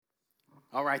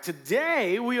All right,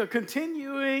 today we are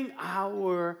continuing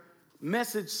our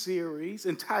message series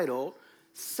entitled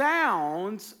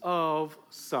Sounds of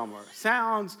Summer.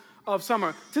 Sounds of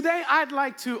Summer. Today I'd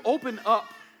like to open up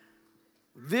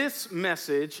this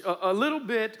message a little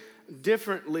bit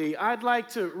differently. I'd like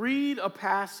to read a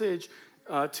passage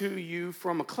to you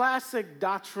from a classic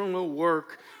doctrinal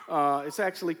work. It's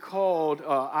actually called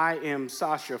I Am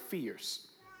Sasha Fierce.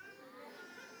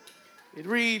 It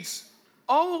reads,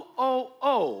 oh, oh,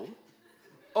 oh,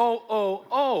 oh, oh,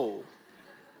 oh,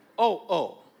 oh,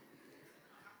 oh.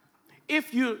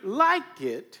 If you like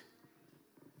it,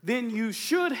 then you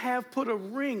should have put a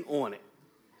ring on it.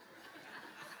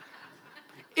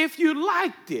 If you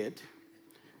liked it,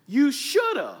 you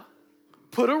should have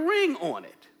put a ring on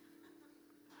it.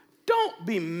 Don't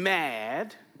be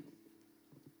mad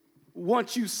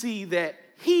once you see that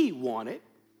he won it.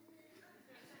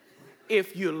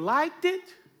 If you liked it,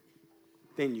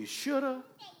 then you should have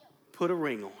put a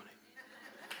ring on it.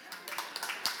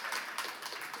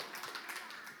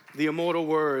 The immortal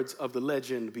words of the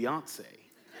legend Beyonce.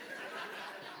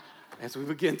 As we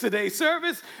begin today's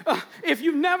service, if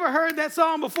you've never heard that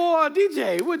song before,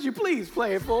 DJ, would you please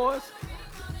play it for us?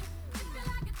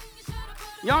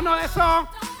 Y'all know that song?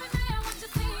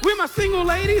 Where my single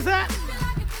ladies at?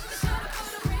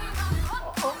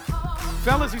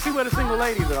 Fellas, you see where the single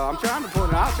ladies are. I'm trying to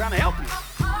point it out. I'm trying to help you.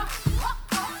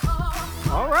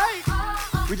 All right.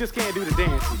 We just can't do the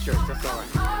dance in church. That's all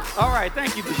right. All right.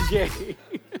 Thank you, DJ.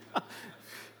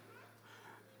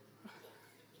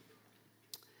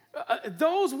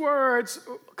 Those words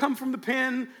come from the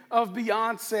pen of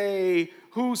Beyonce,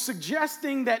 who's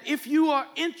suggesting that if you are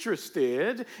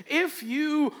interested, if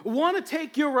you want to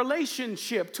take your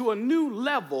relationship to a new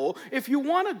level, if you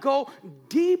want to go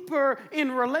deeper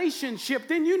in relationship,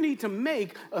 then you need to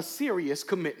make a serious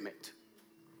commitment.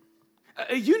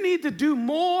 You need to do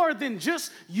more than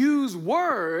just use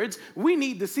words. We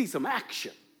need to see some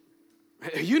action.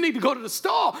 You need to go to the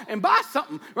store and buy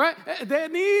something, right? There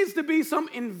needs to be some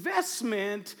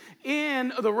investment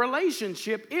in the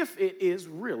relationship if it is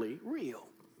really real.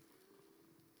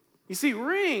 You see,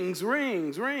 rings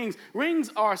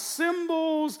are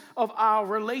symbols of our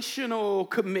relational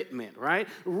commitment, right?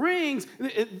 Rings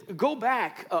go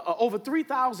back over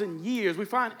 3,000 years. We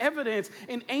find evidence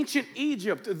in ancient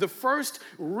Egypt. The first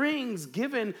rings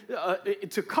given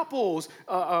to couples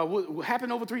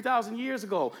happened over 3,000 years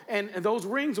ago. And those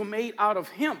rings were made out of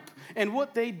hemp. And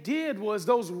what they did was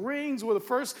those rings were the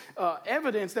first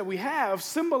evidence that we have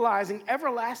symbolizing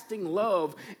everlasting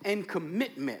love and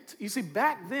commitment. You see,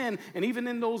 back then, and even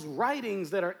in those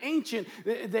writings that are ancient,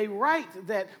 they write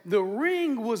that the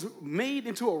ring was made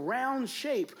into a round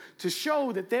shape to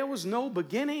show that there was no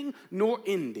beginning nor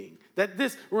ending, that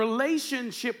this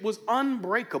relationship was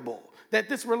unbreakable, that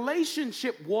this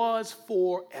relationship was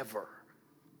forever.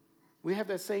 We have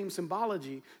that same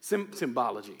symbolism.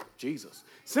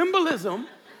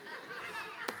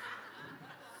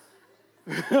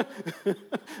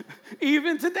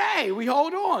 Even today, we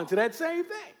hold on to that same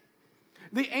thing.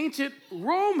 The ancient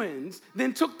Romans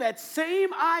then took that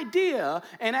same idea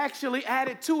and actually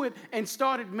added to it and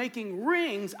started making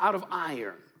rings out of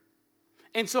iron.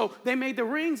 And so they made the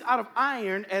rings out of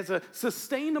iron as a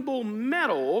sustainable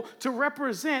metal to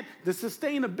represent the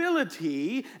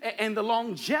sustainability and the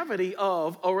longevity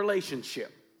of a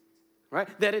relationship. Right?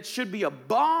 That it should be a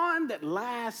bond that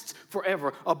lasts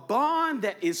forever, a bond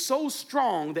that is so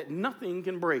strong that nothing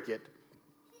can break it.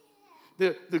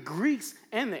 The Greeks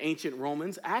and the ancient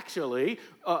Romans actually,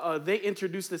 they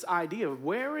introduced this idea of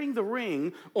wearing the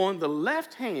ring on the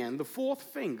left hand, the fourth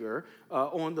finger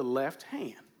on the left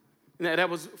hand. Now, that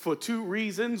was for two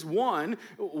reasons. One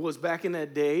was back in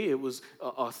that day, it was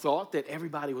a thought that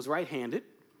everybody was right-handed.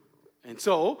 And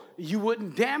so you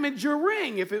wouldn't damage your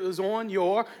ring if it was on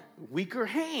your weaker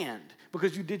hand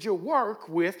because you did your work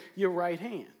with your right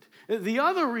hand. The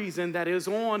other reason that is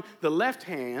on the left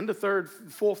hand, the third,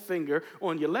 fourth finger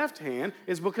on your left hand,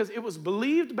 is because it was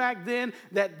believed back then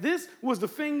that this was the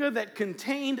finger that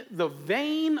contained the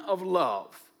vein of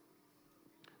love.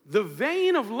 The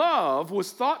vein of love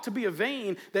was thought to be a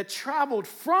vein that traveled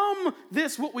from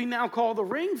this, what we now call the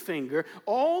ring finger,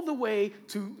 all the way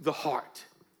to the heart.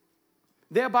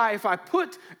 Thereby, if I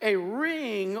put a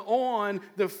ring on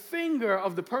the finger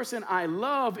of the person I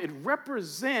love, it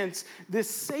represents this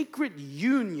sacred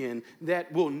union that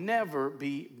will never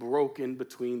be broken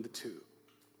between the two.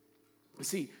 You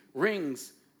see,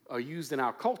 rings are used in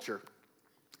our culture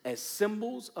as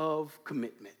symbols of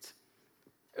commitment.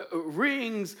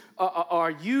 Rings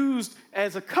are used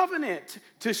as a covenant.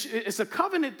 It's a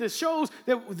covenant that shows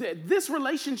that this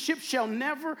relationship shall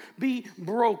never be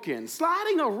broken.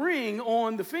 Sliding a ring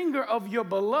on the finger of your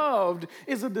beloved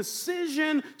is a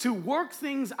decision to work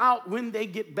things out when they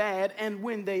get bad and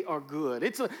when they are good.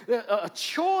 It's a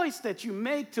choice that you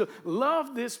make to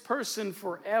love this person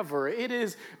forever. It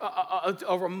is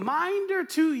a reminder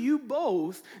to you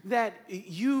both that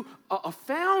you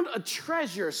found a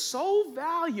treasure so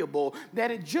valuable that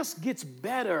it just gets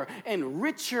better and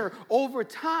richer over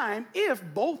time if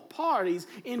both parties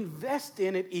invest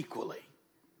in it equally.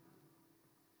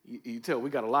 You tell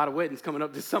we got a lot of weddings coming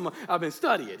up this summer. I've been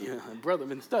studying. Brother, I've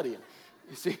been studying.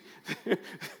 You see,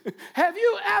 have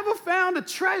you ever found a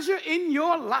treasure in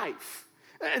your life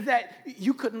that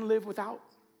you couldn't live without?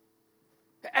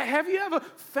 Have you ever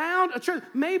found a treasure?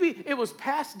 Maybe it was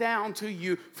passed down to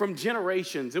you from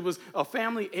generations. It was a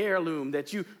family heirloom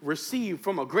that you received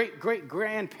from a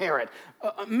great-great-grandparent.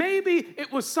 Maybe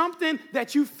it was something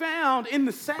that you found in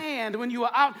the sand when you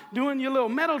were out doing your little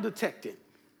metal detecting.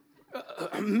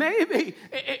 Maybe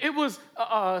it was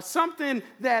something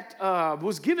that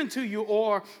was given to you,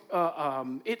 or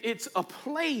it's a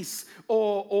place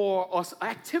or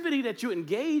activity that you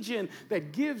engage in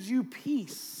that gives you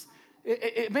peace.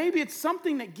 Maybe it's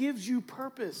something that gives you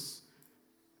purpose.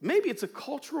 Maybe it's a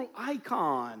cultural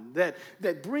icon that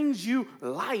brings you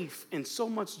life and so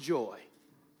much joy.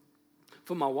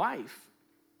 For my wife,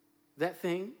 that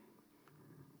thing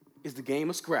is the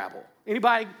game of Scrabble.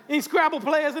 Any Scrabble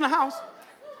players in the house?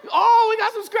 Oh, we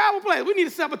got some Scrabble players. We need to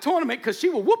set up a tournament because she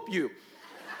will whoop you.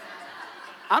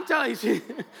 I'm telling you,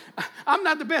 I'm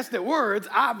not the best at words,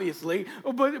 obviously,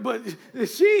 but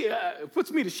she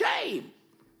puts me to shame.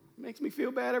 Makes me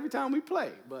feel bad every time we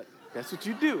play, but that's what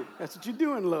you do. That's what you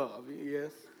do in love,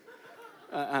 yes.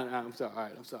 I'm sorry. All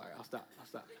right, I'm sorry. I'll stop.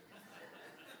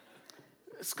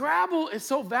 Scrabble is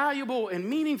so valuable and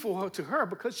meaningful to her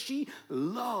because she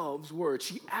loves words.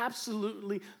 She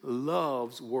absolutely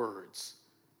loves words.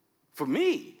 For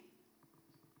me,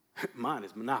 mine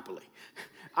is Monopoly.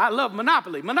 I love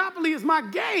Monopoly. Monopoly is my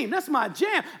game. That's my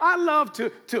jam. I love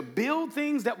to build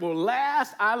things that will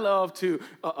last. I love to,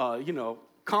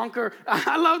 conquer.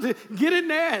 I love to get in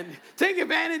there and take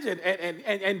advantage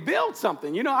and build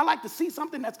something. I like to see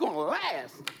something that's going to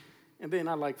last. And then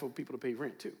I like for people to pay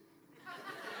rent too.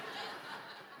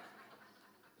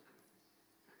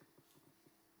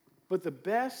 But the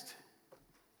best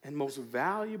and most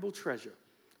valuable treasure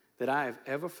that I have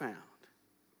ever found,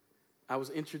 I was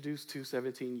introduced to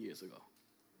 17 years ago.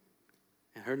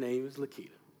 And her name is Lakita.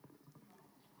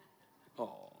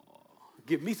 Oh,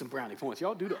 give me some brownie points.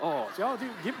 Y'all do the awes.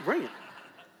 Bring it.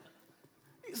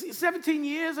 See, 17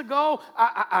 years ago,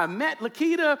 I met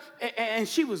Lakita, and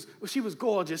she was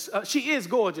gorgeous. She is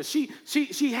gorgeous. She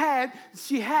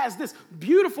has this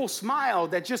beautiful smile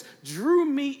that just drew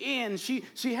me in.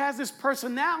 She has this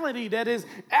personality that is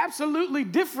absolutely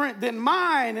different than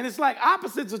mine, and it's like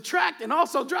opposites attract and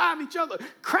also drive each other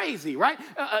crazy, right?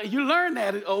 You learn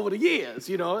that over the years.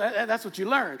 That's what you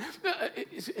learn.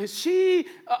 She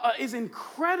is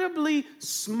incredibly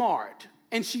smart,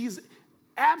 and she's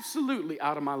absolutely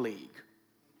out of my league.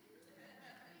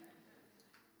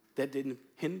 That didn't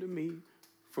hinder me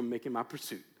from making my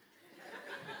pursuit.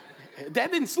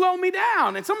 That didn't slow me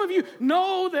down. And some of you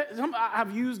know that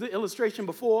I've used the illustration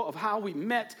before of how we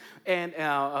met. And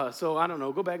so I don't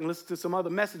know, go back and listen to some other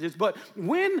messages. But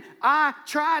when I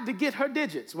tried to get her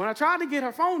digits, when I tried to get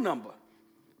her phone number,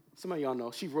 some of y'all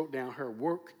know she wrote down her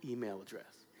work email address.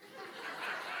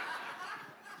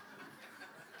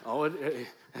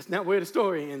 That's not where the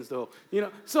story ends, though.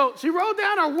 So she wrote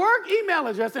down her work email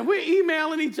address, and we're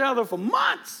emailing each other for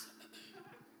months.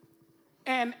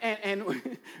 And I'm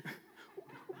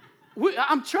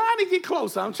trying to get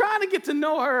closer. I'm trying to get to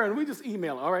know her, and we just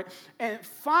email her, all right? And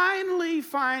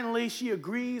finally, she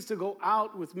agrees to go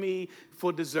out with me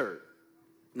for dessert.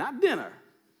 Not dinner.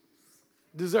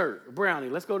 Dessert, a brownie.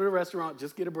 Let's go to the restaurant,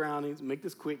 just get a brownie, make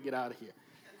this quick, get out of here.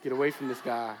 Get away from this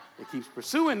guy that keeps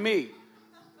pursuing me.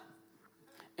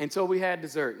 And so we had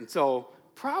dessert. And so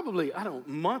probably,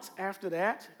 months after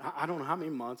that, I don't know how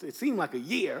many months, it seemed like a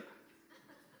year,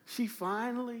 she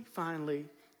finally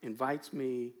invites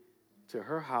me to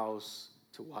her house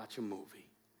to watch a movie.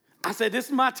 I said, this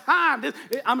is my time. I'm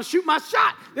going to shoot my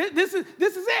shot. This is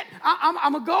it. I'm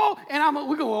going to go, and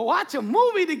we're going to watch a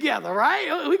movie together,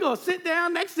 right? We're going to sit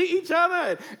down next to each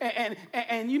other.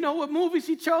 And you know what movie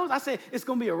she chose? I said, it's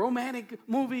going to be a romantic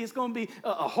movie. It's going to be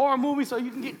a horror movie so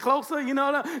you can get closer.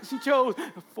 She chose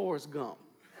Forrest Gump.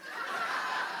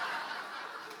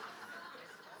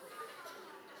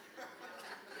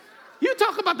 You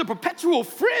talk about the perpetual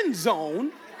friend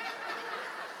zone.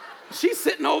 She's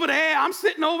sitting over there. I'm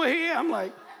sitting over here. I'm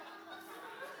like,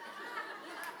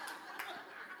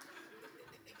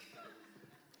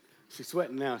 she's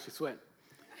sweating now. She's sweating.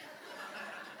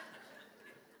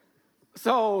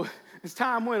 So as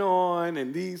time went on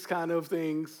and these kind of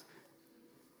things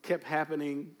kept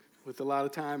happening with a lot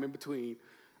of time in between,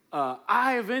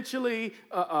 I eventually,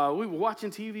 we were watching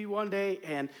TV one day,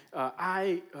 and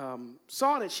I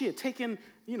saw that she had taken,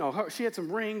 she had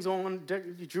some rings on,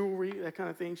 jewelry, that kind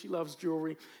of thing. She loves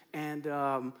jewelry, and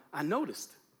I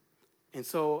noticed. And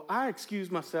so I excused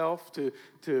myself to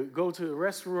go to the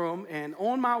restroom, and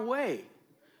on my way,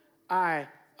 I,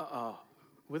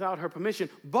 without her permission,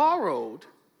 borrowed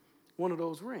one of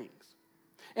those rings.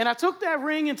 And I took that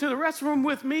ring into the restroom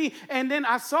with me, and then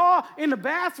I saw in the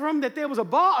bathroom that there was a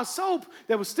bar of soap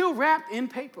that was still wrapped in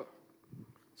paper.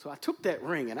 So I took that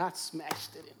ring and I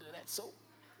smashed it into that soap.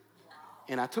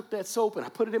 And I took that soap and I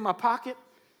put it in my pocket,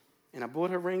 and I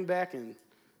brought her ring back and,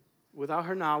 without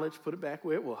her knowledge, put it back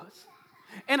where it was.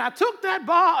 And I took that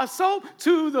bar of soap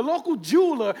to the local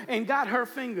jeweler and got her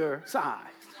finger size.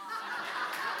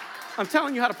 I'm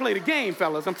telling you how to play the game,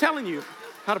 fellas. I'm telling you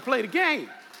how to play the game.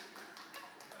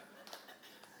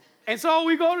 And so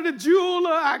we go to the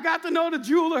jeweler. I got to know the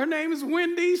jeweler. Her name is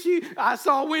Wendy. I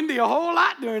saw Wendy a whole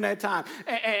lot during that time.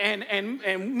 And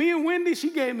me and Wendy, she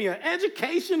gave me an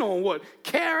education on what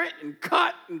carat and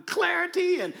cut and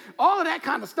clarity and all of that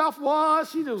kind of stuff was.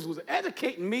 She just was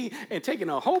educating me and taking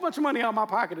a whole bunch of money out of my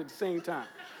pocket at the same time.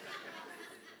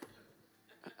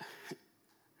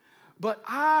 But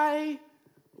I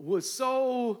was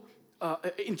so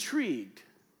intrigued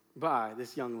by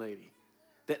this young lady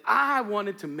that I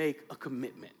wanted to make a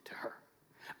commitment to her.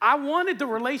 I wanted the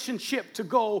relationship to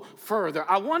go further.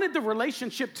 I wanted the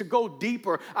relationship to go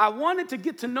deeper. I wanted to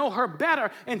get to know her better,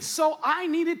 and so I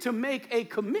needed to make a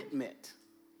commitment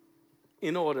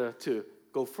in order to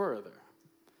go further.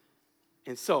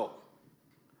 And so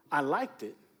I liked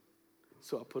it,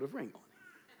 so I put a ring on it.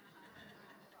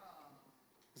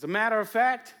 As a matter of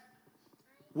fact,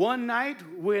 one night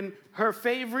when her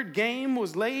favorite game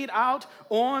was laid out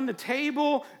on the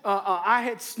table, I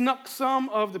had snuck some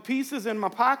of the pieces in my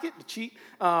pocket to cheat.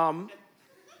 And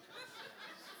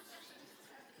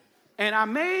I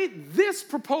made this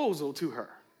proposal to her.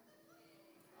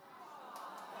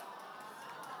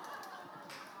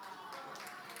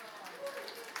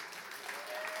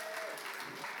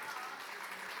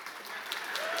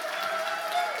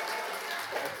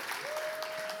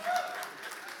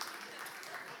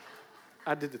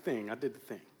 I did the thing.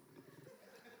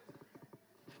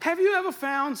 Have you ever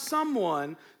found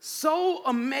someone so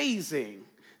amazing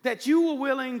that you were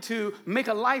willing to make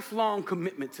a lifelong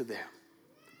commitment to them?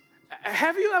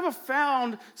 Have you ever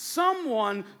found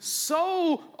someone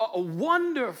so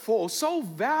wonderful, so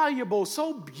valuable,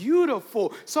 so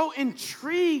beautiful, so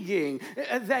intriguing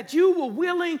that you were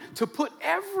willing to put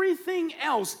everything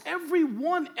else,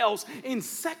 everyone else in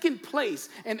second place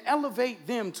and elevate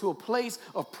them to a place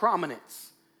of prominence?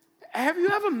 Have you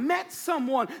ever met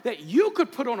someone that you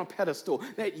could put on a pedestal,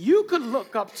 that you could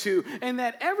look up to, and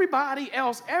that everybody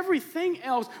else, everything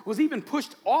else was even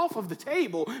pushed off of the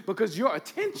table because your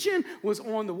attention was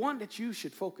on the one that you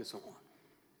should focus on?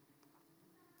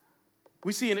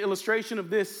 We see an illustration of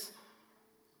this,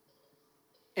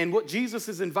 and what Jesus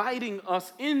is inviting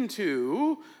us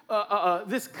into,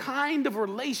 this kind of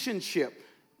relationship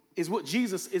is what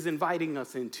Jesus is inviting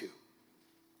us into.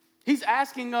 He's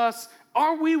asking us,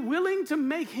 are we willing to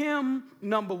make him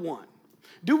number one?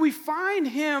 Do we find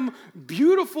him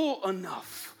beautiful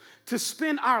enough to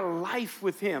spend our life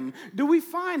with him? Do we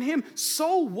find him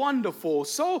so wonderful,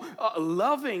 so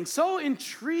loving, so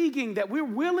intriguing that we're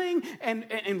willing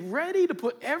and ready to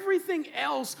put everything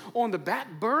else on the back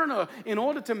burner in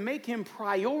order to make him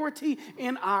priority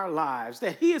in our lives?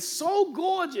 That he is so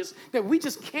gorgeous that we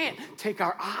just can't take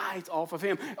our eyes off of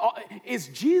him. Is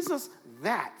Jesus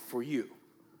that for you?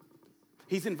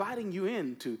 He's inviting you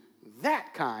into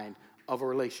that kind of a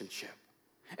relationship.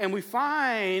 And we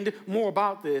find more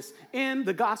about this in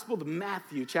the Gospel of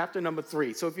Matthew, chapter number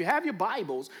 3. So if you have your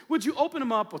Bibles, would you open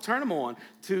them up or turn them on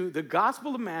to the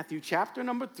Gospel of Matthew, chapter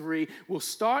number 3. We'll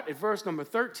start at verse number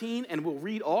 13, and we'll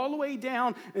read all the way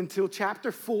down until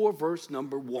chapter 4, verse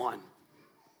number 1.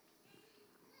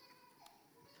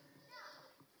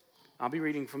 I'll be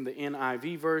reading from the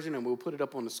NIV version, and we'll put it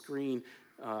up on the screen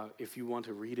if you want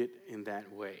to read it in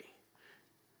that way.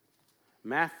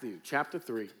 Matthew chapter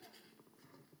 3,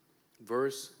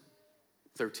 verse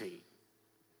 13.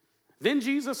 Then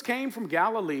Jesus came from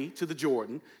Galilee to the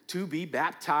Jordan to be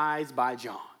baptized by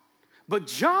John. But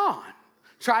John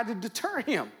tried to deter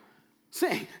him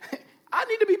saying, I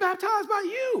need to be baptized by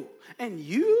you. And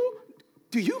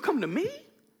do you come to me?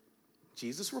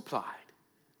 Jesus replied,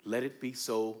 let it be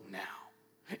so now.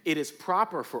 It is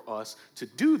proper for us to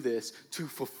do this to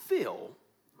fulfill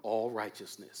all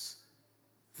righteousness.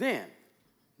 Then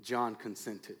John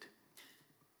consented.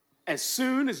 As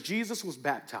soon as Jesus was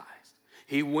baptized,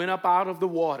 he went up out of the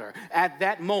water. At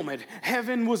that moment,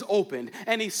 heaven was opened,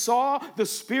 and he saw the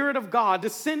Spirit of God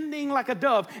descending like a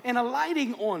dove and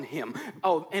alighting on him.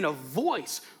 And a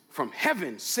voice from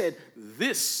heaven said,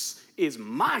 this is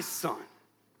my Son,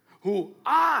 who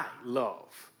I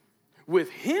love. With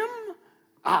him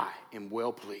I am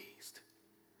well pleased.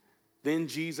 Then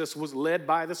Jesus was led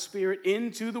by the Spirit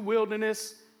into the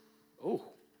wilderness,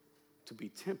 to be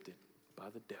tempted by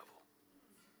the devil.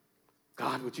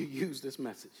 God, would you use this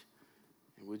message?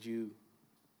 And would you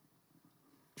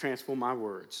transform my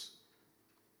words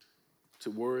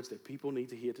to words that people need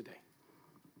to hear today?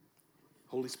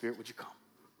 Holy Spirit, would you come?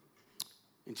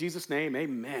 In Jesus' name,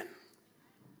 amen.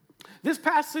 This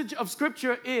passage of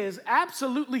Scripture is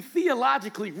absolutely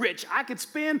theologically rich. I could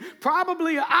spend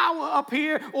probably an hour up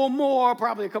here or more,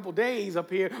 probably a couple days up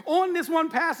here on this one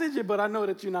passage, but I know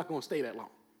that you're not going to stay that long.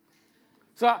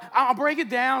 So I'll break it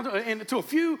down into a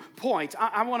few points.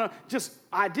 I want to just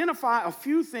identify a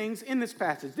few things in this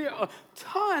passage. There's a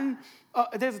ton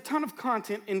of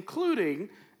content, including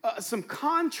some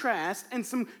contrast and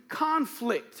some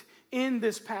conflict in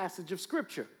this passage of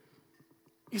Scripture.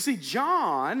 You see,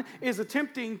 John is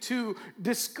attempting to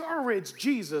discourage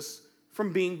Jesus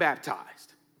from being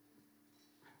baptized.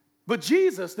 But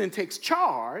Jesus then takes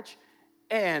charge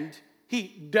and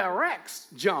he directs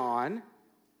John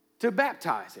to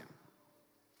baptize him.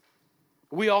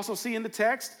 We also see in the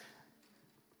text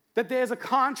that there's a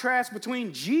contrast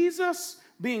between Jesus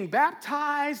being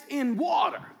baptized in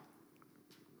water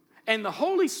and the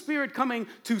Holy Spirit coming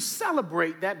to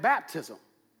celebrate that baptism.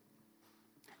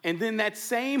 And then that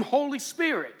same Holy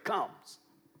Spirit comes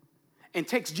and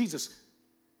takes Jesus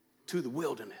to the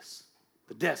wilderness,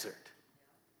 the desert,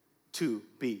 to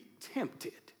be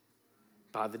tempted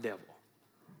by the devil.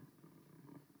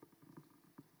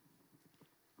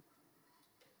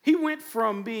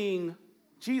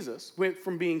 Jesus went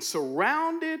from being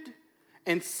surrounded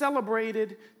and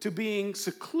celebrated to being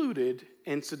secluded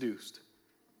and seduced.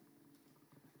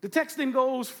 The text then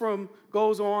goes to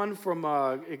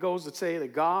say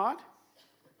that God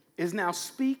is now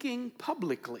speaking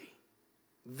publicly.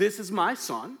 This is my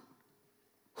Son,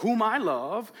 whom I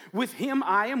love. With him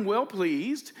I am well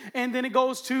pleased. And then it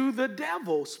goes to the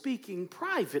devil speaking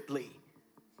privately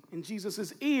in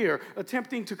Jesus' ear,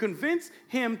 attempting to convince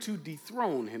him to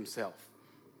dethrone himself.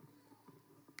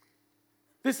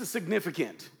 This is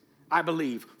significant, I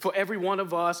believe, for every one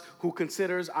of us who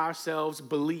considers ourselves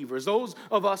believers. Those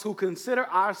of us who consider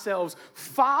ourselves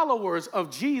followers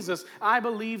of Jesus, I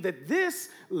believe that this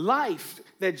life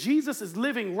that Jesus is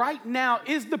living right now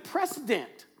is the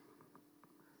precedent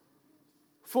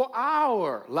for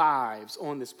our lives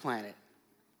on this planet,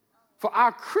 for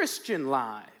our Christian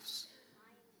lives.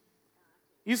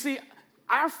 You see,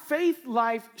 our faith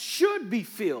life should be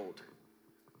filled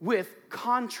with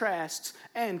contrasts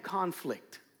and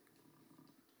conflict.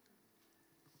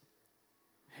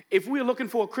 If we're looking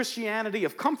for a Christianity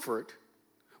of comfort,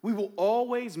 we will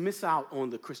always miss out on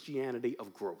the Christianity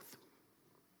of growth.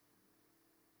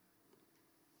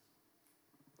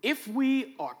 If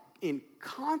we are in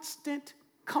constant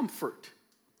comfort,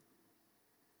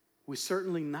 we're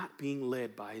certainly not being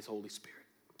led by his Holy Spirit.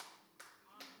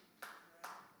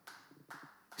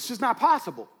 It's just not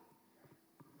possible.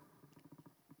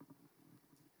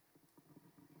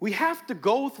 We have to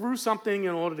go through something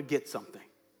in order to get something.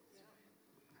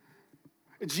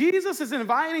 Jesus is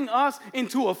inviting us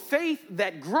into a faith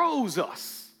that grows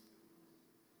us,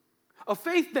 a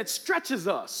faith that stretches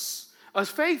us, a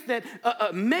faith that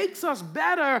makes us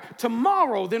better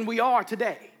tomorrow than we are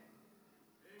today.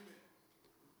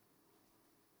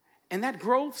 And that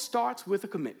growth starts with a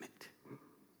commitment.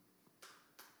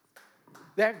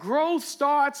 That growth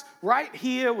starts right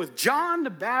here with John the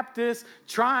Baptist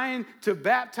trying to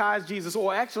baptize Jesus,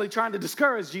 or actually trying to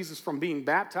discourage Jesus from being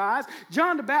baptized.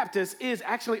 John the Baptist is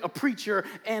actually a preacher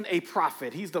and a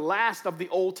prophet. He's the last of the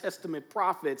Old Testament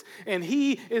prophets, and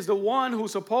he is the one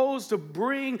who's supposed to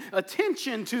bring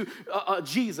attention to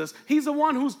Jesus. He's the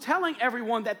one who's telling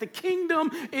everyone that the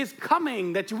kingdom is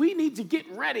coming, that we need to get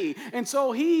ready. And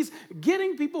so he's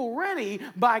getting people ready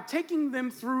by taking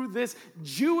them through this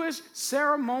Jewish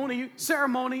ceremony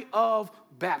of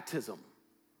baptism.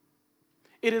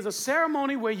 It is a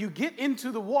ceremony where you get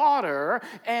into the water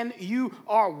and you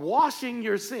are washing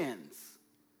your sins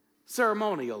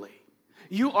ceremonially.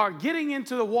 You are getting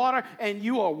into the water and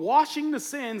you are washing the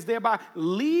sins, thereby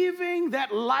leaving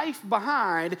that life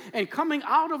behind and coming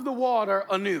out of the water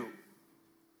anew.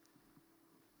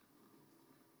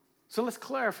 So let's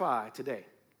clarify today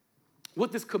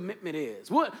what this commitment is.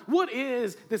 What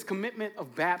is this commitment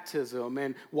of baptism,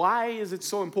 and why is it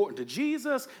so important to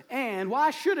Jesus, and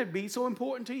why should it be so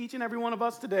important to each and every one of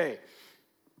us today?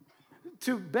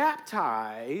 To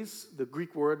baptize, the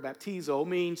Greek word baptizo,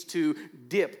 means to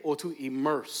dip or to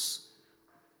immerse.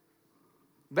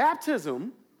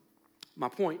 Baptism,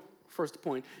 first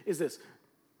point, is this,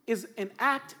 is an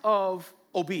act of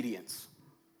obedience.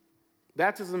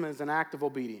 Baptism is an act of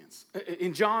obedience.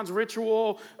 In John's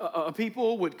ritual,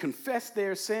 people would confess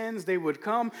their sins. They would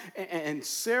come and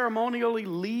ceremonially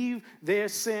leave their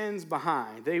sins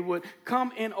behind. They would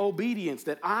come in obedience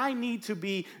that I need to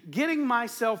be getting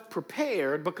myself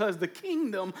prepared because the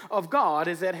kingdom of God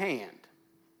is at hand.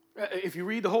 If you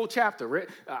read the whole chapter,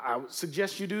 I would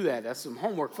suggest you do that. That's some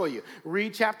homework for you.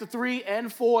 Read chapter 3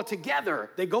 and 4 together.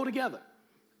 They go together.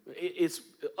 It's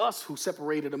us who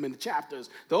separated them in the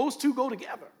chapters. Those two go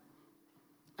together.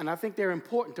 And I think they're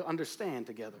important to understand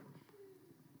together.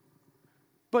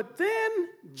 But then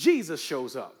Jesus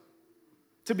shows up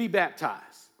to be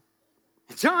baptized.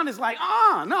 And John is like,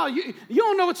 no, you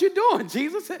don't know what you're doing,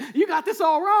 Jesus. You got this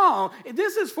all wrong.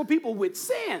 This is for people with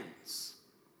sins.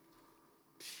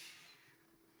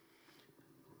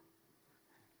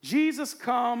 Jesus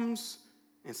comes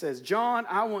and says, John,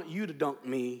 I want you to dunk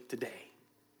me today.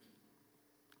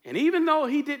 And even though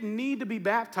he didn't need to be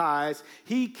baptized,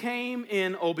 he came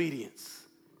in obedience.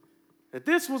 That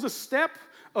this was a step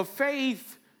of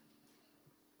faith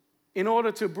in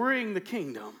order to bring the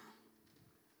kingdom.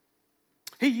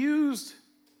 He used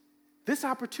this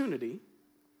opportunity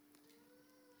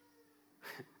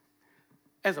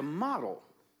as a model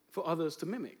for others to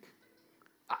mimic.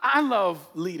 I love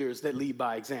leaders that lead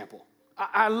by example.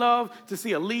 I love to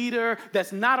see a leader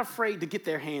that's not afraid to get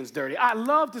their hands dirty. I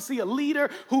love to see a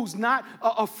leader who's not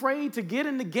afraid to get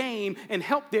in the game and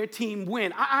help their team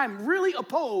win. I'm really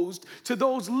opposed to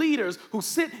those leaders who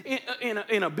sit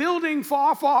in a building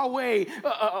far, far away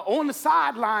on the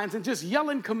sidelines and just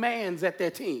yelling commands at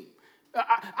their team.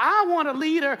 I want a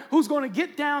leader who's going to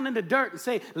get down in the dirt and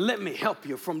say, let me help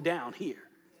you from down here.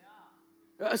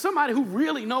 Somebody who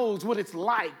really knows what it's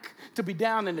like to be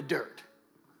down in the dirt.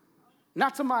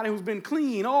 Not somebody who's been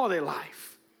clean all their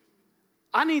life.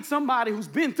 I need somebody who's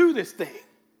been through this thing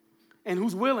and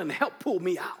who's willing to help pull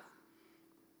me out.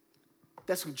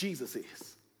 That's who Jesus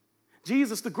is.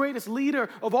 Jesus, the greatest leader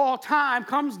of all time,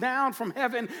 comes down from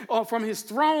heaven or from his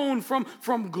throne,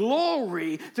 from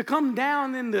glory, to come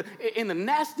down in the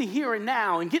nasty here and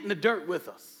now and get in the dirt with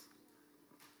us.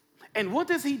 And what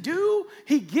does he do?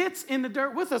 He gets in the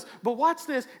dirt with us. But watch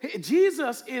this.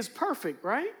 Jesus is perfect,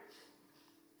 right?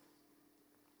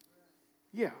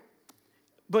 Yeah,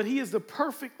 but he is the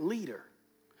perfect leader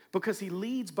because he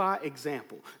leads by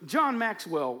example. John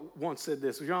Maxwell once said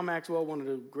this. John Maxwell, one of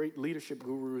the great leadership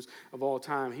gurus of all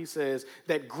time, he says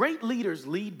that great leaders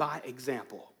lead by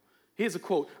example. Here's a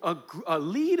quote. A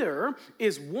leader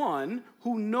is one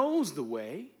who knows the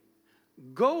way,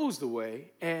 goes the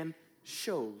way, and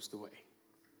shows the way.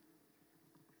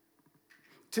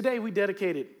 Today we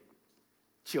dedicated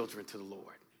children to the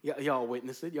Lord. Y'all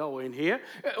witnessed it. Y'all were in here.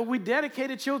 We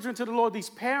dedicated children to the Lord. These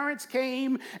parents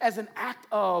came as an act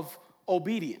of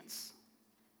obedience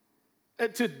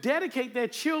to dedicate their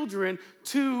children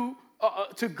to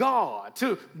God,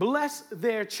 to bless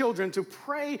their children, to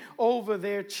pray over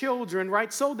their children,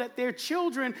 right, so that their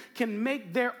children can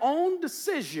make their own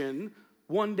decision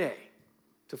one day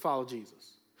to follow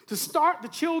Jesus, to start the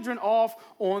children off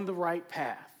on the right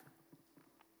path.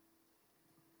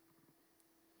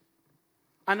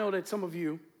 I know that some of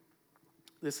you,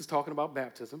 this is talking about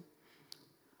baptism,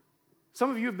 some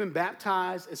of you have been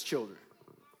baptized as children.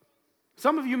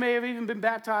 Some of you may have even been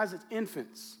baptized as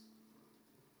infants.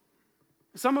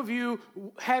 Some of you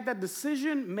had that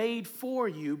decision made for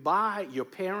you by your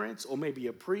parents or maybe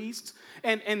a priest,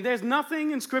 and there's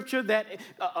nothing in Scripture that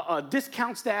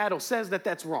discounts that or says that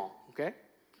that's wrong, okay?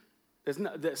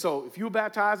 So if you were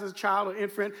baptized as a child or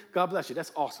infant, God bless you,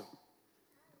 that's awesome.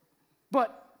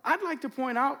 But I'd like to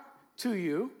point out to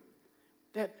you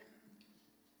that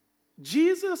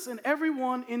Jesus and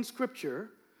everyone in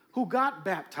Scripture who got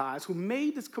baptized, who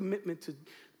made this commitment to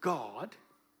God,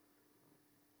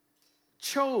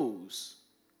 chose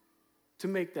to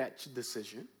make that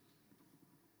decision,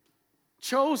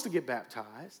 chose to get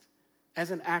baptized as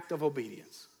an act of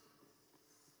obedience.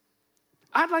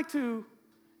 I'd like to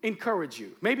encourage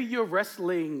you. Maybe you're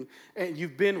wrestling, and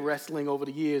you've been wrestling over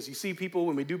the years. You see people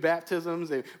when we do baptisms,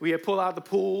 and we pull out the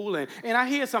pool, and I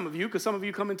hear some of you, because some of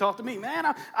you come and talk to me. Man,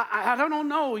 I don't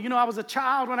know. I was a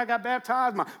child when I got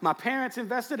baptized. My parents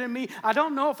invested in me. I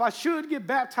don't know if I should get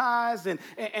baptized, and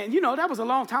that was a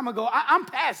long time ago. I'm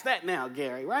past that now,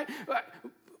 Gary, right?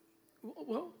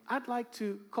 Well, I'd like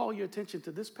to call your attention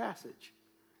to this passage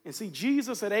and see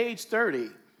Jesus at age 30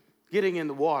 getting in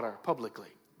the water publicly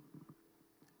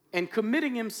and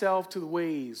committing himself to the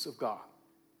ways of God.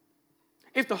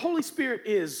 If the Holy Spirit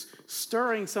is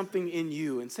stirring something in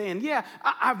you and saying, yeah,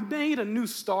 I've made a new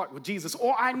start with Jesus,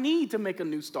 or I need to make a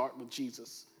new start with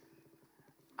Jesus,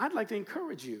 I'd like to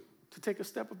encourage you to take a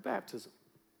step of baptism.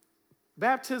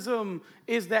 Baptism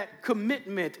is that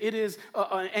commitment. It is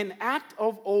an act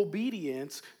of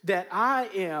obedience that I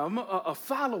am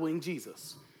following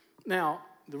Jesus. Now,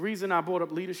 the reason I brought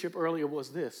up leadership earlier was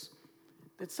this,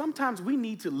 that sometimes we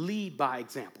need to lead by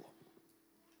example.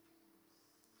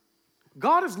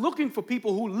 God is looking for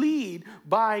people who lead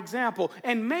by example,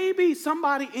 and maybe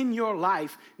somebody in your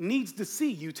life needs to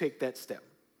see you take that step.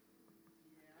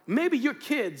 Maybe your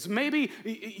kids, maybe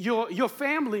your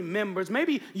family members,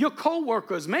 maybe your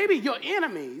coworkers, maybe your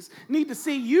enemies need to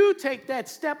see you take that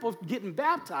step of getting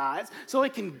baptized so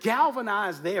it can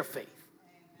galvanize their faith.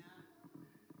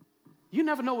 You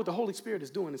never know what the Holy Spirit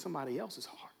is doing in somebody else's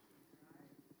heart.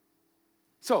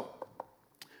 So,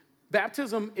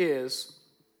 baptism is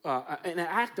an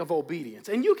act of obedience.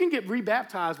 And you can get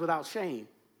rebaptized without shame.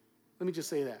 Let me just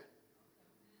say that.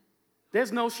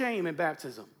 There's no shame in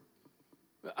baptism.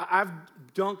 I've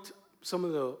dunked some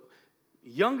of the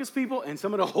youngest people and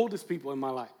some of the oldest people in my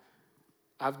life.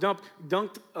 I've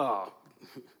dunked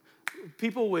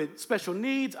people with special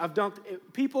needs. I've dunked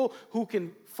people who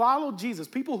can follow Jesus,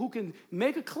 people who can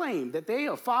make a claim that they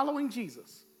are following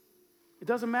Jesus. It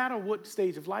doesn't matter what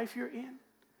stage of life you're in.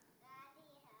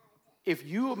 If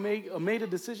you made a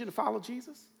decision to follow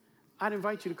Jesus, I'd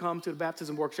invite you to come to the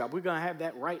baptism workshop. We're going to have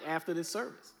that right after this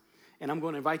service. And I'm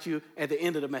going to invite you at the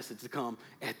end of the message to come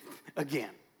again.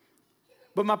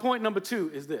 But my point number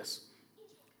 2 is this.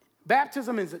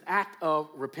 Baptism is an act of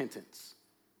repentance.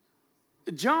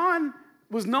 John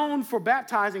was known for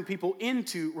baptizing people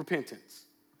into repentance.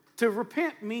 To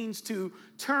repent means to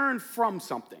turn from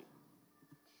something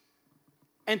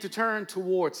and to turn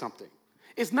towards something.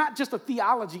 It's not just a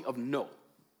theology of no.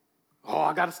 Oh,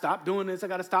 I got to stop doing this. I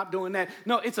got to stop doing that.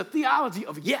 No, it's a theology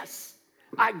of yes.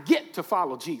 I get to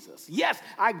follow Jesus. Yes,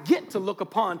 I get to look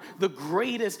upon the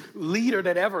greatest leader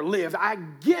that ever lived. I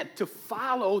get to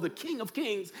follow the King of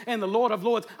Kings and the Lord of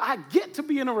Lords. I get to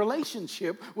be in a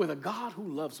relationship with a God who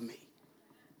loves me.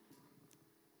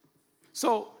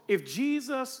 So if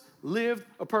Jesus lived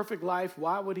a perfect life,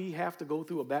 why would he have to go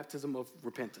through a baptism of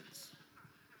repentance?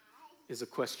 Is a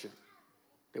question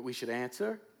that we should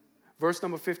answer. Verse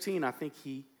number 15, I think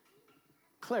he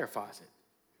clarifies it.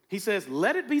 He says,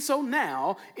 let it be so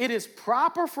now. It is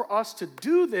proper for us to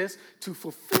do this to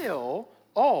fulfill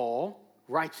all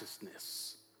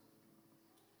righteousness.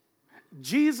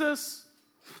 Jesus,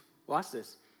 watch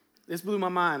this. This blew my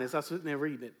mind as I was sitting there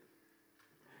reading it.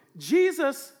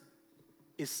 Jesus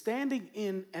is standing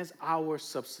in as our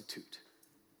substitute.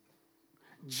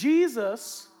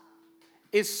 Jesus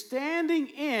is standing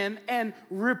in and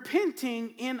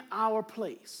repenting in our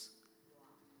place.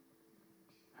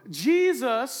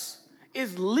 Jesus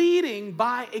is leading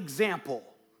by example.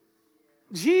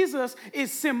 Jesus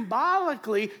is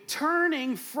symbolically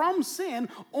turning from sin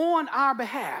on our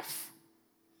behalf.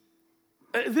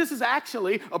 This is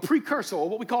actually a precursor, or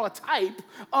what we call a type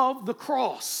of the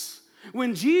cross.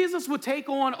 When Jesus would take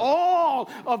on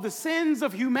all of the sins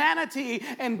of humanity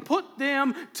and put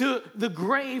them to the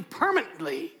grave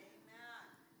permanently,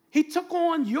 he took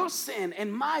on your sin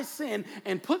and my sin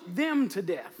and put them to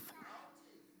death.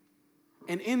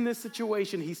 And in this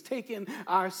situation, he's taken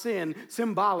our sin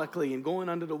symbolically and going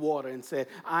under the water and said,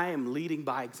 I am leading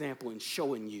by example and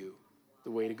showing you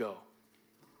the way to go.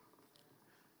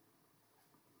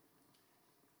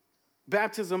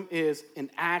 Baptism is an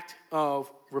act of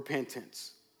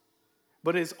repentance,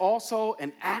 but it is also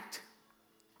an act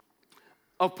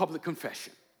of public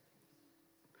confession.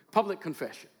 Public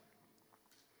confession.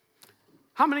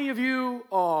 How many of you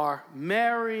are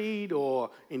married or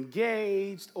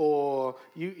engaged, or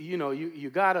you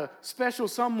got a special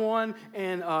someone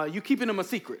and you keeping them a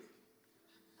secret?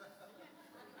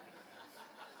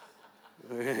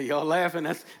 Y'all laughing?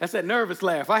 That's that nervous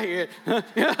laugh. I hear it.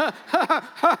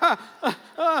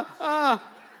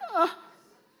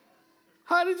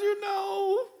 How did you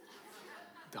know?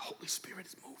 The Holy Spirit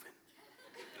is moving.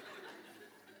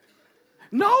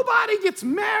 Nobody gets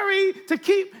married to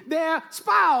keep their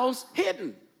spouse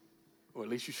hidden. Or at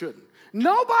least you shouldn't.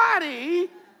 Nobody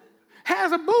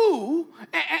has a boo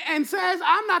and says,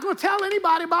 I'm not going to tell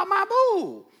anybody about my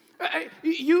boo.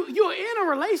 You're in a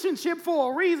relationship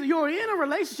for a reason. You're in a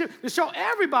relationship to show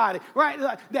everybody, right,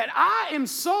 that I am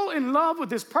so in love with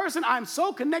this person. I'm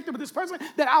so connected with this person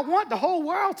that I want the whole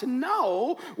world to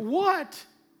know what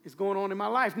is going on in my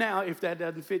life. Now, if that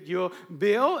doesn't fit your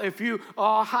bill, if you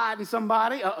are hiding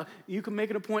somebody, you can make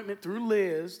an appointment through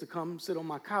Liz to come sit on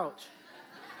my couch.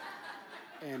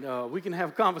 And we can have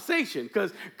a conversation.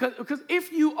 Because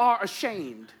if you are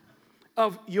ashamed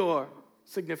of your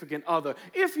significant other,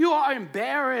 if you are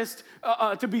embarrassed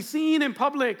to be seen in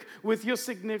public with your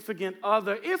significant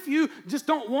other, if you just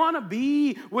don't want to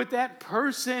be with that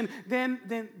person, then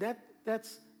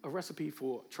that's a recipe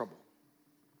for trouble.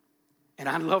 And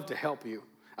I'd love to help you.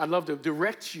 I'd love to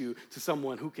direct you to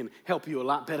someone who can help you a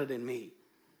lot better than me.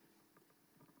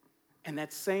 And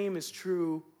that same is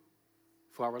true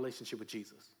for our relationship with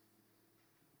Jesus.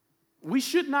 We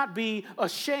should not be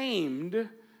ashamed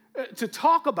to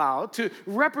talk about, to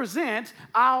represent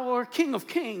our King of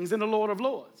Kings and the Lord of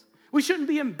Lords. We shouldn't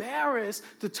be embarrassed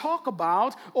to talk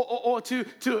about or to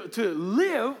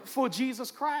live for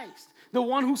Jesus Christ, the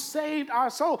one who saved our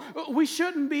soul. We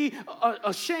shouldn't be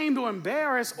ashamed or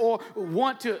embarrassed or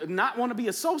not want to be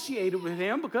associated with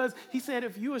him, because he said,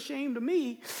 if you're ashamed of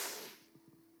me,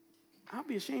 I'll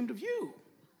be ashamed of you.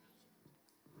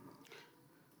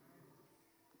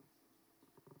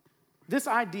 This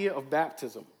idea of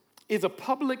baptism is a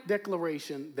public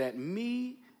declaration that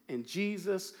me and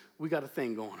Jesus, we got a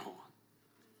thing going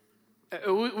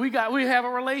on. We have a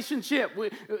relationship.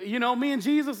 Me and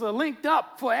Jesus are linked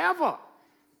up forever.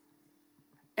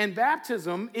 And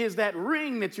baptism is that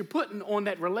ring that you're putting on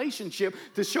that relationship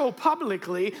to show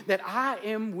publicly that I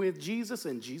am with Jesus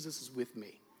and Jesus is with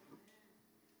me.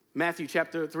 Matthew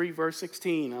chapter 3, verse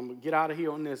 16. I'm going to get out of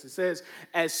here on this. It says,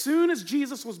 as soon as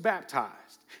Jesus was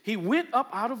baptized, he went up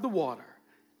out of the water.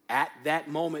 At that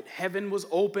moment, heaven was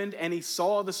opened, and he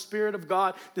saw the Spirit of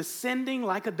God descending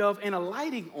like a dove and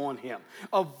alighting on him.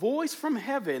 A voice from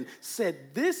heaven said,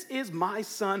 this is my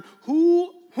Son,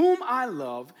 whom I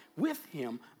love. With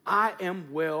him I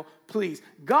am well pleased.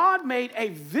 God made a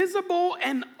visible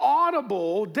and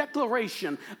audible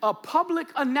declaration, a public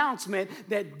announcement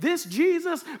that this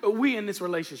Jesus, we in this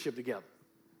relationship together.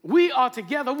 We are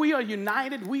together. We are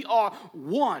united. We are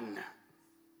one.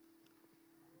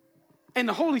 And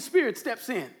the Holy Spirit steps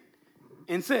in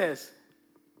and says,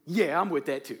 yeah, I'm with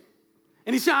that too.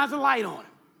 And he shines a light on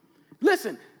him.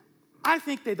 Listen, I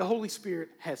think that the Holy Spirit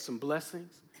has some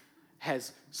blessings,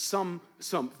 has some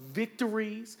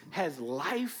victories, has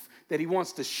life that he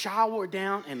wants to shower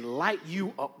down and light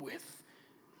you up with.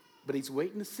 But he's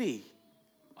waiting to see,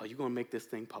 are you going to make this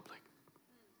thing public?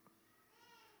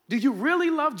 Do you really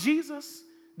love Jesus?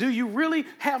 Do you really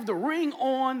have the ring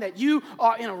on that you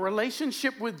are in a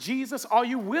relationship with Jesus? Are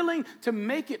you willing to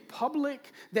make it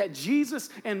public that Jesus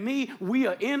and me, we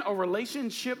are in a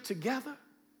relationship together?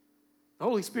 The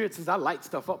Holy Spirit says, I light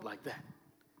stuff up like that.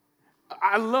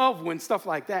 I love when stuff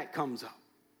like that comes up.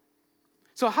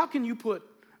 So how can you put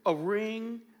a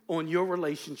ring on your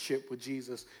relationship with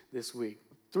Jesus this week?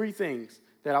 3 things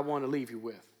that I want to leave you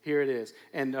with. Here it is.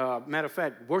 And matter of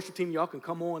fact, worship team, y'all can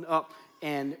come on up.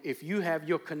 And if you have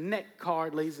your Connect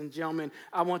card, ladies and gentlemen,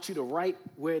 I want you to write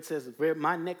where it says, where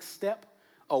my next step,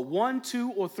 a 1,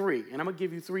 2, or 3. And I'm going to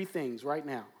give you 3 things right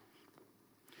now.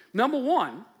 Number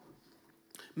 1,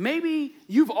 maybe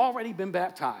you've already been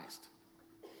baptized.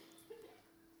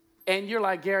 And you're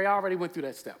like, Gary, I already went through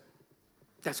that step.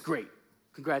 That's great.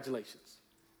 Congratulations.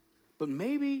 But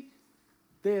maybe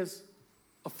there's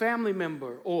a family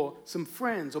member or some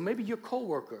friends or maybe your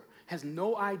coworker has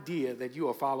no idea that you're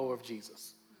a follower of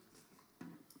Jesus.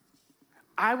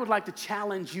 I would like to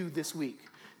challenge you this week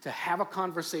to have a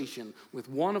conversation with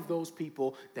one of those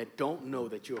people that don't know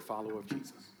that you're a follower of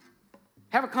Jesus.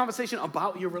 Have a conversation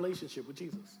about your relationship with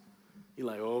Jesus. You're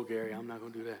like, oh, Gary, I'm not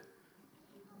going to do that.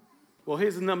 Well,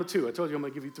 here's the number 2. I told you I'm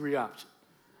going to give you 3 options.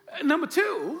 Number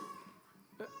 2,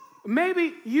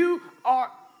 maybe you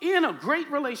are in a great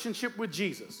relationship with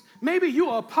Jesus. Maybe you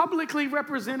are publicly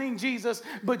representing Jesus,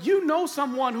 but you know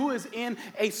someone who is in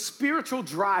a spiritual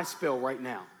dry spell right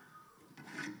now.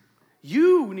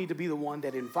 You need to be the one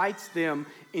that invites them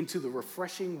into the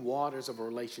refreshing waters of a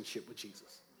relationship with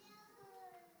Jesus.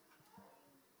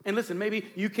 And listen, maybe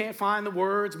you can't find the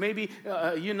words. Maybe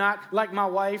you're not like my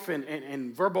wife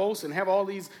and verbose and have all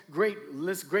these great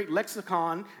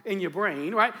lexicon in your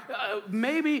brain, right?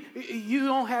 Maybe you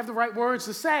don't have the right words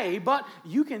to say, but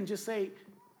you can just say,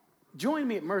 join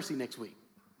me at Mercy next week.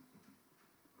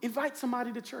 invite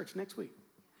somebody to church next week.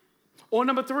 Or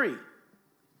number 3,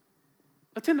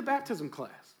 attend a baptism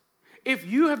class. If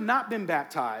you have not been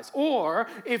baptized, or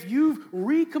if you've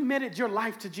recommitted your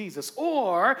life to Jesus,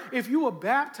 or if you were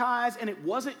baptized and it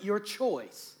wasn't your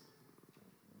choice,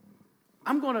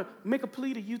 I'm going to make a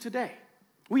plea to you today.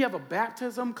 We have a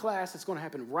baptism class that's going to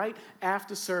happen right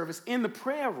after service in the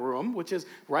prayer room, which is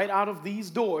right out of these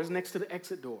doors next to the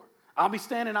exit door. I'll be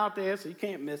standing out there so you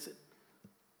can't miss it.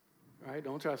 All right?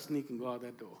 Don't try to sneak and go out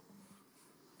that door.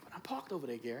 But I'm parked over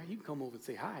there, Gary. You can come over and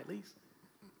say hi at least.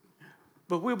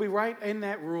 But we'll be right in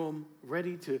that room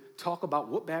ready to talk about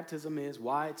what baptism is,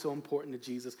 why it's so important to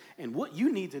Jesus, and what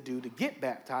you need to do to get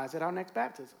baptized at our next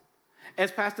baptism.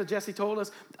 As Pastor Jesse told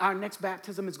us, our next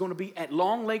baptism is going to be at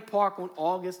Long Lake Park on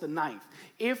August the 9th.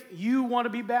 If you want to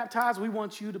be baptized, we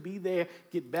want you to be there,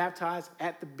 get baptized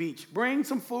at the beach. Bring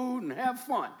some food and have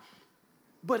fun.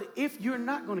 But if you're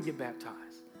not going to get baptized,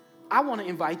 I want to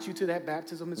invite you to that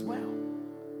baptism as well,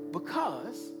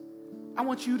 because I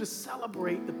want you to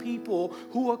celebrate the people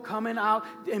who are coming out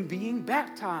and being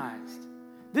baptized.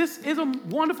 This is a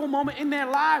wonderful moment in their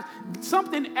lives.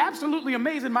 Something absolutely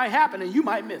amazing might happen and you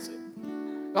might miss it.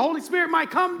 The Holy Spirit might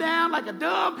come down like a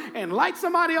dove and light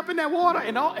somebody up in that water,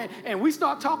 and we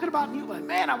start talking about it, and you're like,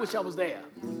 man, I wish I was there.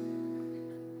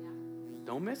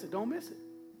 Don't miss it. Don't miss it.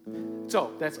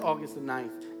 So that's August the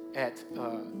 9th at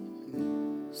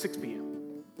 6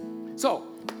 p.m. So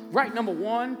write number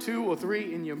 1, 2, or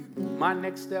 3 in your My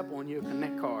Next Step on your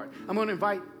Connect card. I'm going to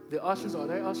invite the ushers. Are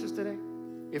there ushers today?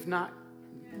 If not,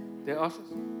 they're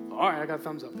ushers? All right, I got a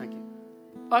thumbs up. Thank you.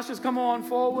 Ushers, come on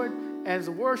forward as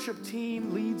the worship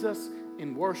team leads us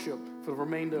in worship for the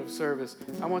remainder of service.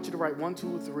 I want you to write 1,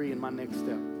 2, or 3 in My Next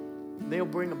Step. They'll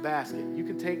bring a basket. You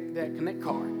can take that Connect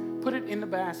card, put it in the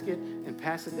basket, and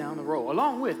pass it down the row,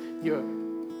 along with your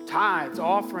tithes,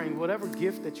 offering, whatever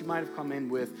gift that you might have come in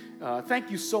with. Thank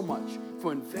you so much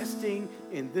for investing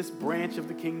in this branch of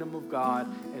the kingdom of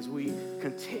God as we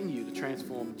continue to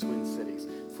transform Twin Cities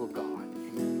for God.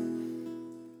 Amen.